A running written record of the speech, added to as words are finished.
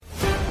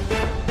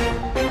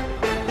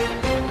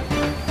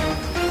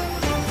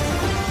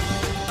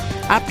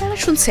আপনারা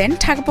শুনছেন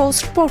Dhaka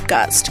post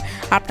podcast.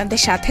 আপনাদের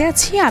সাথে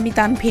আছি আমি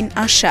তানভিন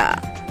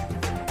আশা।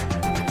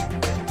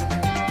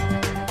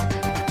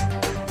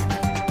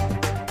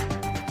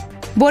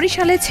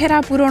 বরিশালে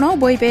ছেঁড়া পুরনো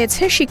বই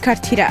পেয়েছে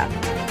শিক্ষার্থীরা।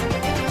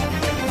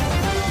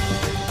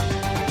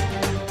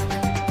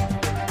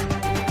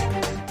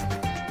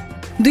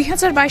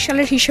 2022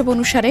 সালের হিসেব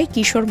অনুসারে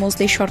কিশোর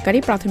মজলিস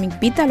সরকারি প্রাথমিক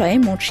বিদ্যালয়ে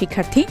মোট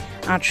শিক্ষার্থী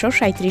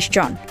 837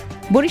 জন।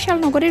 বরিশাল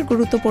নগরের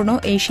গুরুত্বপূর্ণ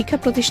এই শিক্ষা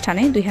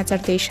প্রতিষ্ঠানে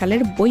 2023 সালের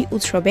বই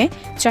উৎসবে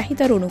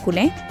চাহিদার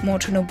অনুকূলে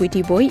মোট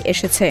 90টি বই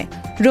এসেছে।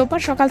 রোববার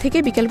সকাল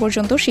থেকে বিকেল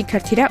পর্যন্ত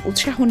শিক্ষার্থীরা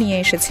উৎসাহ নিয়ে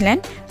এসেছিলেন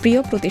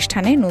প্রিয়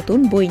প্রতিষ্ঠানে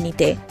নতুন বই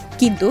নিতে,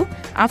 কিন্তু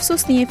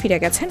আফসোস নিয়ে ফিরে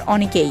গেছেন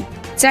অনেকেই।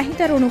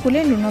 চাহিদার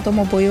অনুকূলে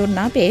ন্যূনতম বইও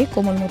না পেয়ে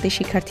কোমলমতি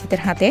শিক্ষার্থীদের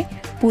হাতে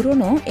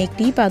পুরনো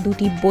একটি বা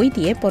দুটি বই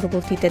দিয়ে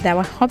পরবর্তীতে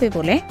দেওয়া হবে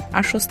বলে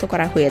আশ্বস্ত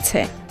করা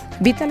হয়েছে।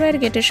 বিদ্যালয়ের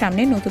গেটের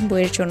সামনে নতুন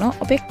বইয়ের জন্য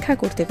অপেক্ষা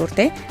করতে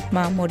করতে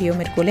মা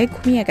মরিয়মের কোলে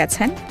ঘুমিয়ে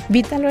গেছেন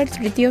বিদ্যালয়ের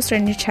 3য়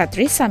শ্রেণীর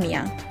ছাত্রী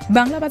সামিয়া।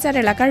 বাংলাবাজার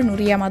এলাকার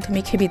নুরিয়া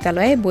মাধ্যমিক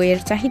বিদ্যালয়ে বইয়ের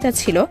চাহিদা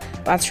ছিল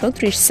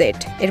 530 সেট,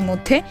 এর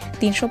মধ্যে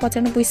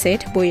 395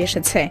 সেট বই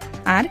এসেছে,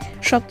 আর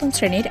 7ম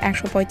শ্রেণীর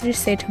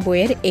 135 সেট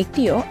বইয়ের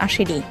একটিও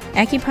আসেনি।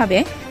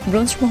 একইভাবে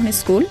ব্রোঞ্জমোহন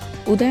স্কুল,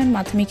 উদয়ন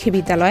মাধ্যমিক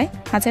বিদ্যালয়,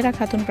 হাজেরা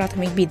খাতুন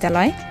প্রাথমিক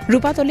বিদ্যালয়,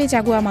 রূপাতলী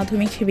জাগুয়া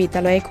মাধ্যমিক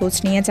বিদ্যালয়ে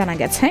খোঁজ নিয়ে জানা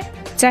গেছে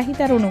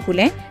চাহিদার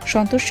অনুকূলে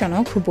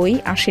সন্তোষজনক বই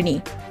আসেনি।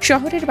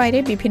 শহরের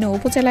বাইরে বিভিন্ন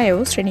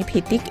উপজেলায়ও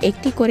শ্রেণীভিত্তিক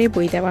একটি করে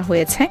বই দেওয়া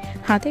হয়েছে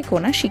হাতে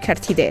গোনা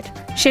শিক্ষার্থীদের।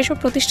 সেসব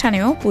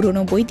প্রতিষ্ঠানেও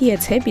পুরনো বই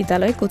দিয়েছে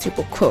বিদ্যালয়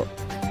কর্তৃপক্ষ।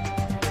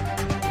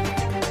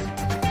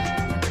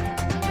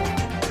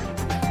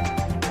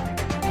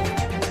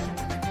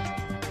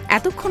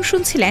 এতক্ষণ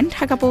শুনছিলেন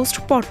ঢাকা পোস্ট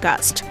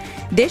পডকাস্ট।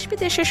 দেশ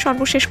বিদেশের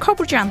সর্বশেষ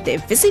খবর জানতে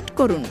ভিজিট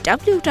করুন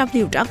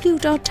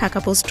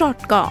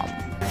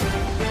www.dhakapost.com।